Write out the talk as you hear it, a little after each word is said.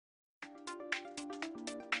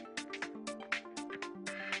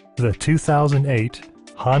The 2008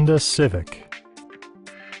 Honda Civic.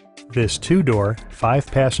 This two-door,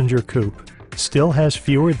 five-passenger coupe still has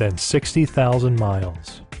fewer than 60,000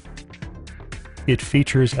 miles. It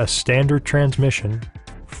features a standard transmission,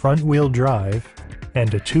 front-wheel drive,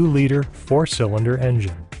 and a 2-liter four-cylinder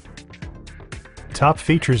engine. Top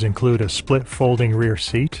features include a split folding rear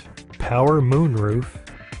seat, power moonroof,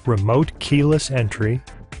 remote keyless entry,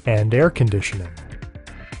 and air conditioning.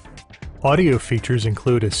 Audio features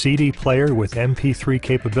include a CD player with MP3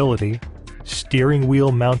 capability, steering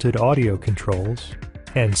wheel mounted audio controls,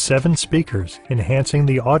 and 7 speakers enhancing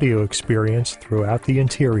the audio experience throughout the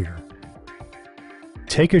interior.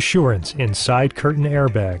 Take assurance in side curtain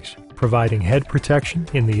airbags, providing head protection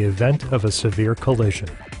in the event of a severe collision.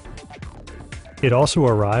 It also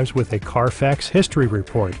arrives with a Carfax history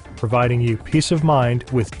report, providing you peace of mind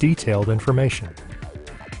with detailed information.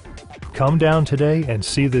 Come down today and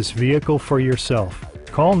see this vehicle for yourself.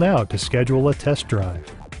 Call now to schedule a test drive.